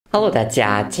Hello， 大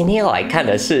家，今天要来看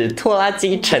的是《拖拉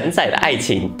机承载的爱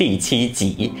情》第7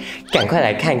集，赶快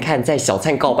来看看在小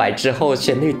灿告白之后，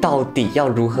旋律到底要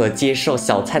如何接受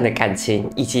小灿的感情，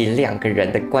以及两个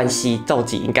人的关系到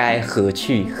底应该何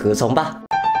去何从吧。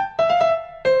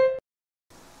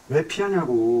왜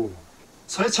피하냐고.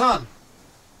 서해찬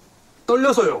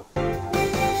떨려서요.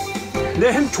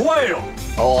 내 햄 좋아해요.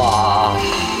 哇！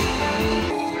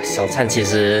小灿其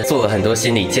实做了很多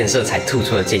心理建设，才吐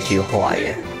出了这句话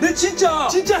耶。 내 진짜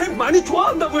햄 많이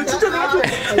좋아한다고요. 진짜 내가 좋아.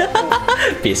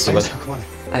 别说了，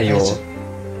哎呦，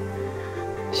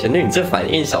旋律，你这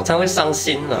反应，小灿会伤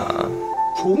心啊。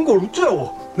 좋은 걸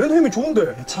어째요? 내 햄이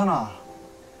좋은데. 괜찮아.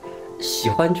 喜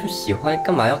欢就喜欢，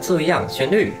干嘛要这样？旋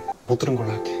律， 못 들은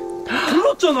걸로 할게.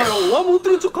 들었잖아요. 와 못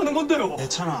들은 척하는 건데요.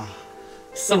 괜찮아.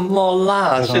 什么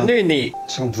啦？旋律你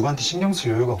지금 누구한테 신경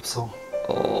쓸 여유가 없어.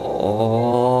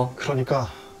 그러니까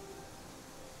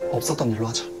없었던 일로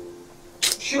하자.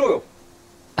 싫어요.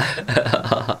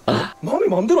 마음이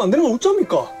마음대로 안 되는 건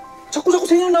어쩝니까? 자꾸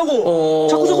생각나고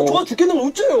자꾸 좋아 죽겠는 건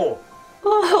어째요?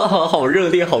 好热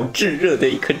烈，好炙热的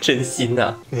一颗真心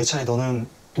啊！ 예찬이 너는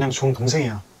그냥 좋은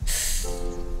동생이야.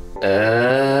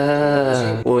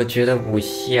 我觉得不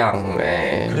像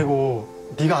哎。 그리고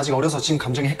네가 아직 어려서 지금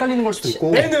감정이 헷갈리는 걸 수도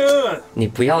있고. 애는 你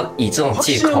不要以这种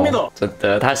借口，真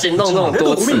的，他心动这么 애도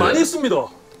多 고민 次 많이 了， 했습니다.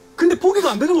 근데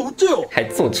포기가 안 되는 건 어째요? 还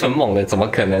这么春梦的，怎么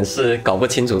可能是搞不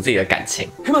清楚自己的感情？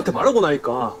 햄한테 말하고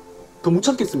나니까 더 못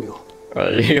참겠습니다. 哎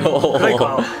呦，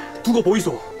 그러니까 두고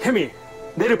보이소. 햄이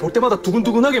내를 볼 때마다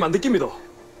두근두근하게 만듭니다.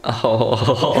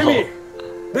 哦， 햄이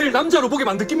내를 남자로 보게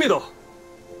만듭니다.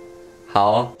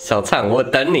 好，小灿，我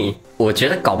等你。我觉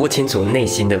得搞不清楚内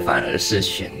心的反而是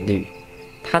旋律，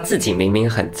他自己明明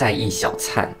很在意小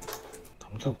灿，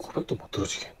 당장 고백도 못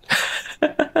들어주겠네.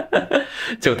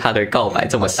 就他的告白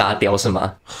这么沙雕是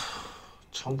吗？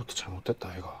 처음부터 잘못됐다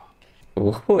이거. 不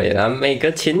会啦，每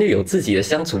个情侣有自己的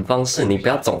相处方式，你不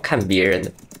要总看别人的。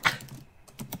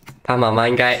他妈妈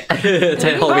应该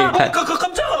在后面看。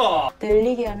 깜짝아!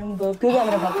 들리게 하는 법 그게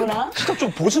아니라 바쁘나? 진짜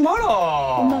좀 보지 마라.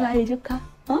 엄마 말 해줄까?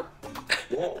 어?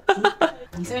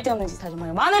 이 쓸데없는 짓 하지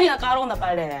마요. 마늘이나 깔아온다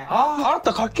빨리. 아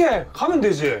알았다 갈게. 가면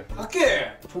되지. 갈게.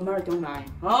 정말 정말.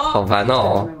 好烦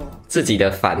哦，自己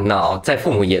的烦恼在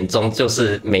父母眼中就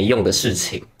是没用的事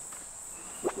情。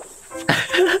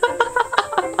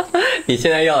你现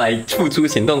在要来付出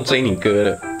行动追你哥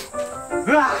了，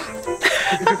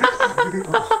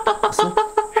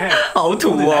好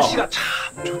土 오늘 哦！ 날씨가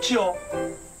참 좋지요.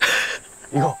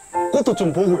 이거 꽃도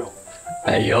좀 보고요.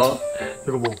 哎呦，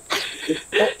 이거 뭐?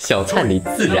 小灿你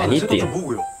自然一 새도 点 좀 。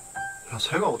 보고요. 야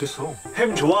새가 어딨어?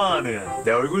 햄 좋아하는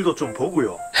내 얼굴도 좀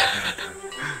보고요.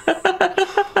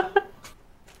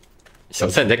 小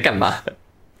灿你在干嘛？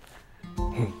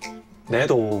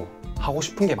 내도 하고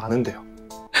싶은 게 많은데요.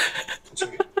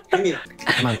 저기 햄이랑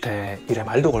햄한테 일에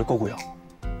말도 걸 거고요.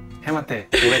 햄한테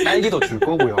올해 딸기도 줄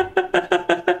거고요.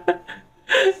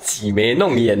 挤眉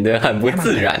弄眼的，很不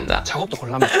自然啦。 작업도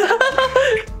걸라면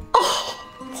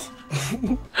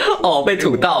哦，被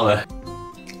吐到了。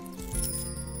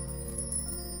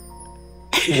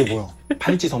 이게 뭐야?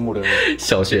 팔찌 선물을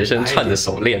小学生串的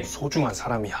手链。 소중한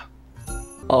사람이야.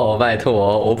 哦，拜托，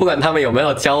我不管他们有没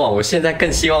有交往，我现在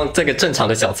更希望这个正常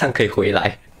的小灿可以回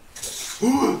来。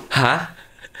哈？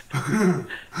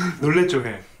 놀랬죠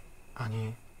해.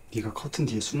 아니 네가 커튼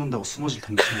뒤에 숨는다고 숨어질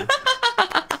당신이야.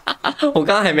 我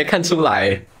刚刚还没看出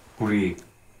来。 우리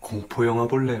공포 영화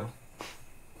볼래요?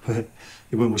 왜?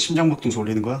 이번에 뭐 심장박동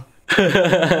졸리는 거야?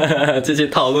 这些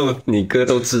套路你哥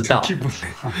都知道。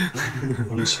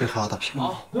 얼른 집에 가. 나 피곤해.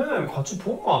 아, 네, 같이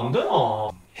보면 안 되나?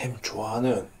 햄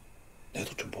좋아하는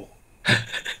내도 좀 보고.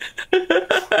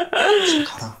 집에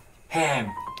가라. 햄.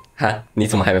 哈？你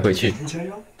怎么还没回去？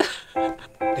 괜찮아요?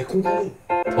 내 콩콩이.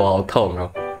 头好痛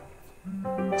哦，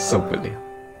受不了。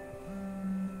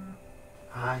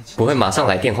 아, 不会马上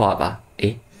来电话吧？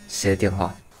诶，谁的电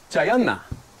话？ 짜였나?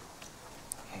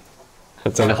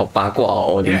 真的好八卦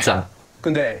哦，里长。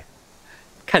 근데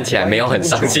看起来没有很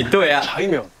伤心。对啊。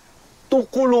 자이면 또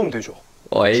골 넣으면 되죠.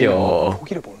 哎呦，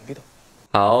 포기를 모릅니다.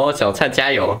 好，小灿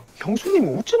加油。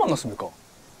 형수님은 어째 만났습니까?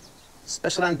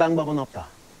 스페셜한 방법은 없다.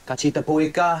 같이 있다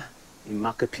보니까 이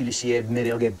마크 필리시의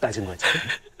매력에 빠진 거지.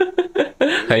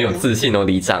 很有自信哦，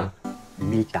里长。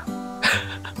 밀당.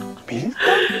 밀당?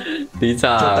 里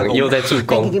长又在助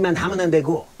攻， 당기기만 하면 안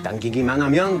되고 당기기만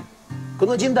하면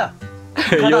끊어진다.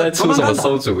 又在出什么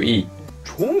馊主意？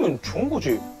 좋으면 좋은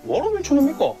거지. 뭐로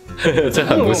밀쳐냅니까? 这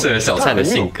很不适合小灿的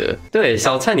性格。对，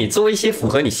小灿，你做一些符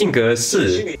合你性格的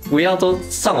事，不要都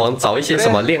上网找一些什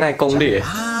么恋爱攻略。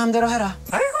 마음대로 해라.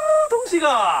 아이고,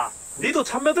 동식아. 니도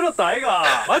참여 들었다,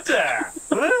 아이가. 맞지?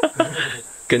 응?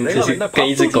 跟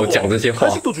一只狗讲这些话。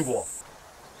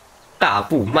大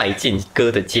步迈进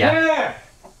哥的家。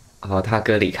哦，他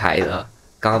哥离开了，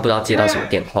刚刚不知道接到什么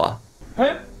电话。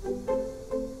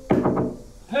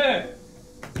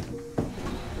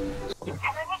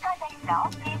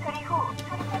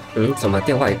怎么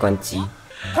电话也关机？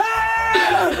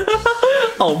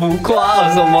好浮夸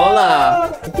哦，什么啦？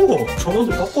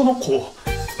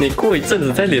你过一阵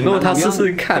子再联络他试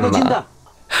试看嘛。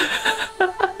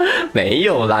没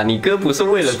有啦，你哥不是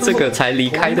为了这个才离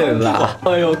开的啦。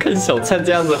哎呦，看小灿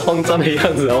这样子慌张的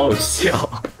样子，好好笑。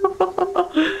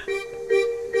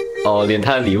哦，连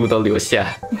他的礼物都留下。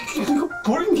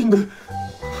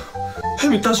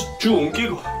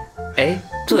哎，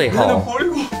对吼，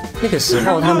那个时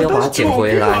候他没有把它捡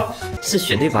回来，是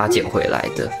旋律把它捡回来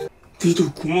的。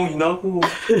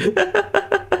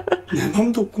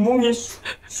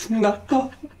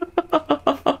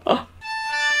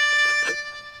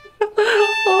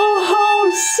好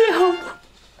笑！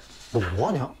너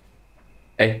뭐하냐？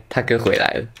 哎，他哥回来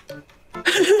了。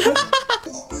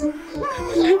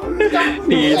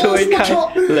你推开，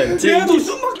冷静。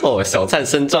哦，小灿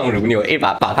身壮如牛，一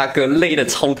把把他哥勒得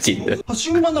超紧的。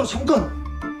 친구 만나러 잠깐.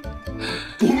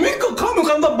 뭡니까? 가면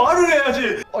간다 말을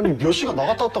해야지. 아니 몇 시간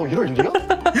나갔다 왔다고 이럴 일이야?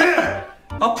 예.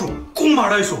 앞으로 꼭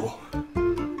말하이소.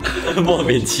 莫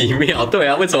名其妙，对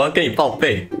啊，为什么要跟你报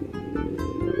备？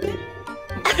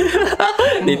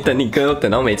你等你哥等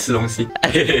到没吃东西。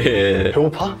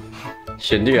배고파?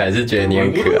 旋律还是觉得你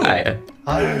很可爱啊。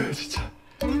 아유 진짜.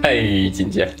 哎，金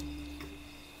姐。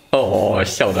哦，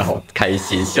笑得好开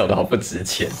心，笑得好不值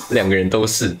钱，两个人都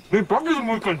是。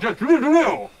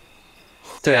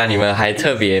 对啊，你们还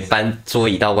特别搬桌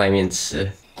椅到外面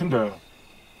吃。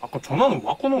 아까 전화는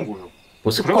와 꺼놓은 거예요. 不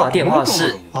是挂电话，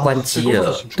是关机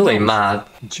了，对吗？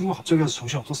 이 친구가 갑자기 와서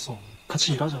정신 없었어.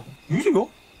 같이 일하자. 일이요?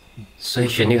 所以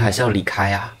旋律还是要离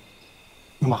开啊。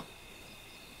 음악.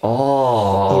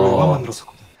 哦， 음악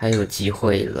만들었었거든. 还有机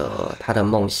会了，他的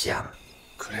梦想。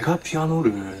 그래가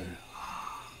피아노를.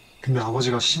 근데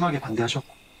아버지가 심하게 반대하셨고.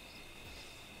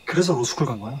 그래서 로스쿨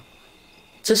간 거야.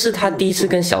 这是他第一次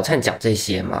跟小灿讲这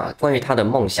些吗？关于他的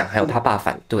梦想，还有他爸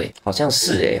反对，好像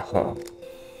是哎吼。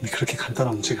 그렇게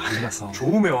간단한 문제가 아니라서.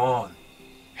 좋으면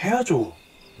해야죠.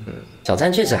 小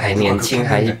灿确实还年轻，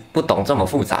还不懂这么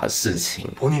复杂的事情。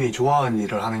 본인이 좋아하는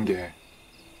일을 하는 게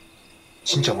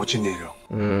진짜 멋진 일이에요.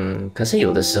 可是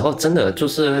有的时候真的就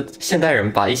是现代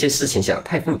人把一些事情想得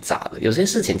太复杂了，有些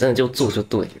事情真的就做就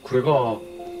对了。 그래가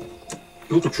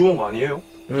이것도 주운 거 아니에요?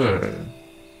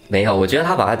 没有，我觉得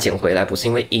他把它捡回来不是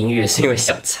因为音乐，是因为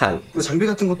小灿。 장비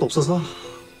같은 것도 없어서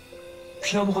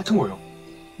피아노 같은 거요.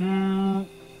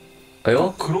 哎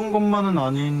呦， 그런 것만은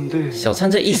아닌데. 小灿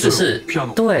这意思是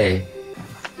피아노. 对，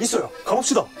 있어요.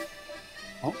 가봅시다.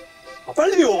 어? 아,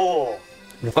 빨리요.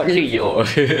 빨리有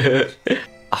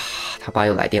啊，他爸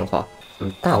又来电话。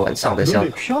大晚上的要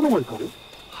피아노가 있다고?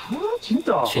 아,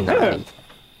 진짜. 去哪里？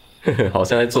好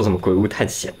像在做什么鬼屋探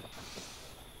险，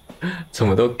怎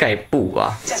么都盖布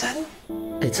啊？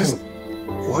哎，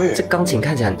这钢琴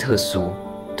看起来很特殊，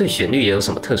对旋律也有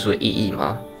什么特殊的意义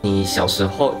吗？你小时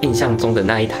候印象中的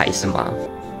那一台是吗？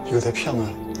 이거 내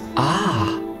피아노야.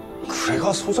 아,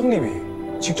 그래가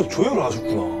소장님이 직접 조율을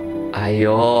하셨구나. 哎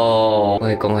呦，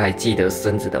外公还记得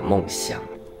孙子的梦想。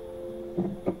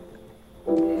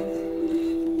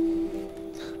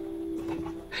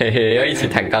嘿嘿，要一起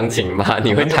弹钢琴吗？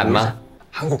你会弹吗？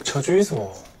 한국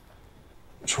저주에서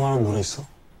좋아하는 노래 있어?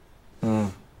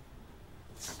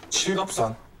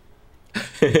 칠갑산.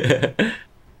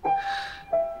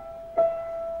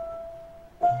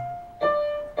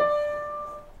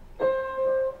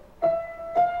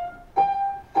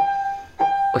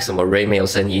 为什么 Ray 没有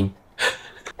声音？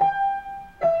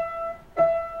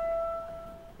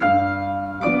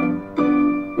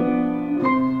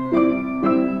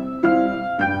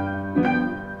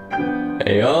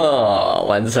哎呦，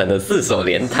完成了4首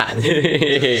连弹，嘿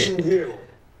嘿嘿。 신기해요.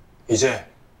 이제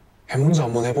해문자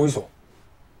한번 해보이소.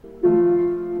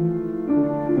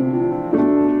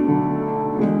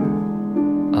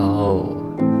哦，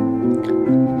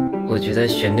我觉得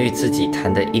旋律自己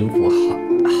弹的音符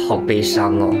好悲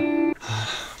伤哦。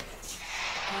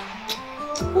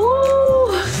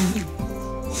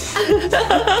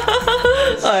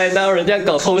哎，哪有人这样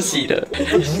搞偷袭的？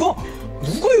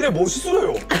 누가 이래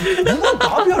멋있으래요? 누가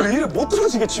나비야를 이래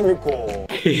멋들어지게 칩니까?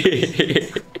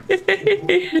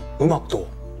 음악도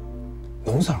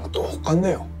농사랑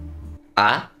똑같네요.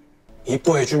 아?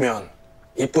 이뻐해주면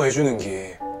이뻐해주는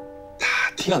게 다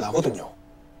티가 나거든요.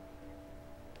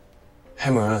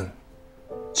 햄은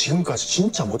지금까지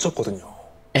진짜 멋졌거든요.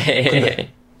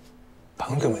 근데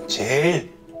방금은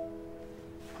제일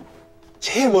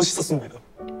제일 멋있었습니다.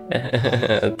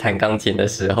 弹钢琴的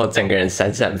时候，整个人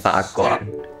闪闪发光。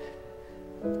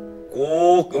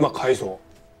 꼭 음악 가이소.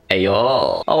 哎呦，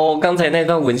哦，刚才那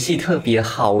段文戏特别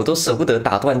好，我都舍不得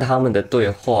打断他们的对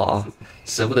话，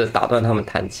舍不得打断他们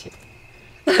弹琴。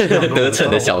得逞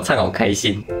的小灿好开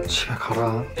心。 집에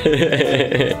가라.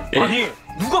 아니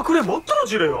누가 그래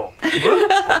멋들어지래요.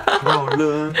 가라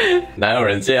얼른. 哪有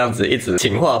人这样子一直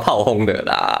情话炮轰的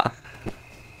啦？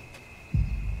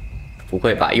不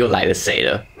会吧？又来了谁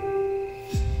了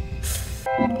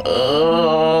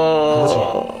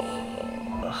？Oh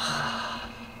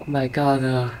my god！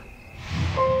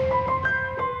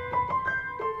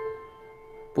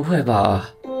 不会吧？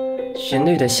旋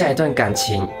律的下一段感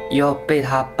情又要被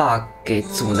他爸给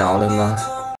阻挠了吗？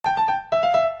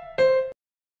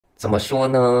怎么说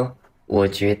呢？我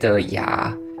觉得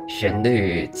呀，旋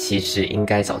律其实应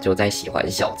该早就在喜欢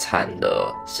小灿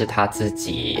了，是他自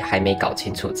己还没搞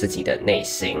清楚自己的内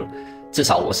心。至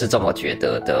少我是这么觉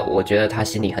得的。我觉得他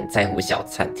心里很在乎小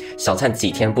灿，小灿几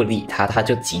天不理他，他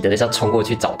就急得要冲过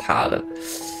去找他了。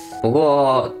不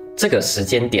过这个时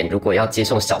间点，如果要接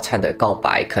受小灿的告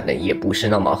白，可能也不是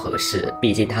那么合适。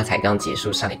毕竟他才刚结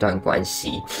束上一段关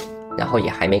系，然后也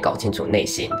还没搞清楚内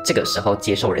心，这个时候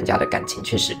接受人家的感情，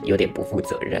确实有点不负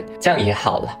责任。这样也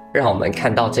好了，让我们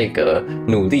看到这个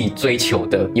努力追求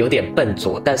的有点笨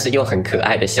拙，但是又很可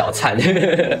爱的小灿。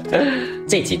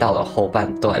这集到了后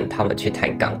半段，他们去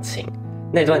弹钢琴，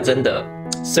那段真的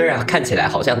虽然看起来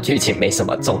好像剧情没什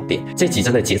么重点，这集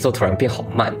真的节奏突然变好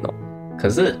慢哦。可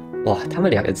是哇，他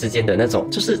们两个之间的那种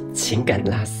就是情感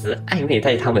拉丝、暧昧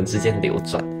在他们之间流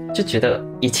转。就觉得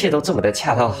一切都这么的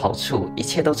恰到好处，一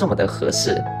切都这么的合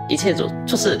适，一切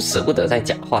就是舍不得再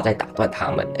讲话，再打断他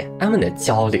们哎。他们的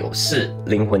交流是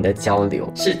灵魂的交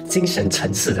流，是精神层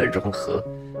次的融合，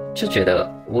就觉得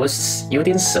我有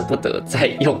点舍不得再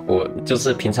用我就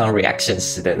是平常 reaction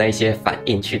时的那些反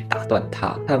应去打断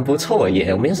他，很不错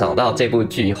耶！我没有想到这部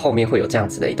剧后面会有这样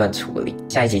子的一段处理。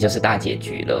下一集就是大结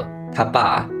局了，他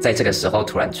爸在这个时候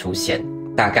突然出现。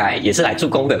大概也是来助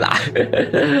攻的啦。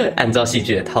按照戏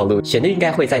剧的套路，旋律应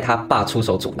该会在他爸出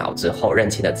手阻挠之后，认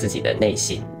清了自己的内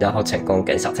心，然后成功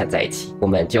跟小灿在一起。我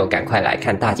们就赶快来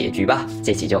看大结局吧。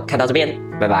这集就看到这边，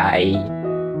拜拜。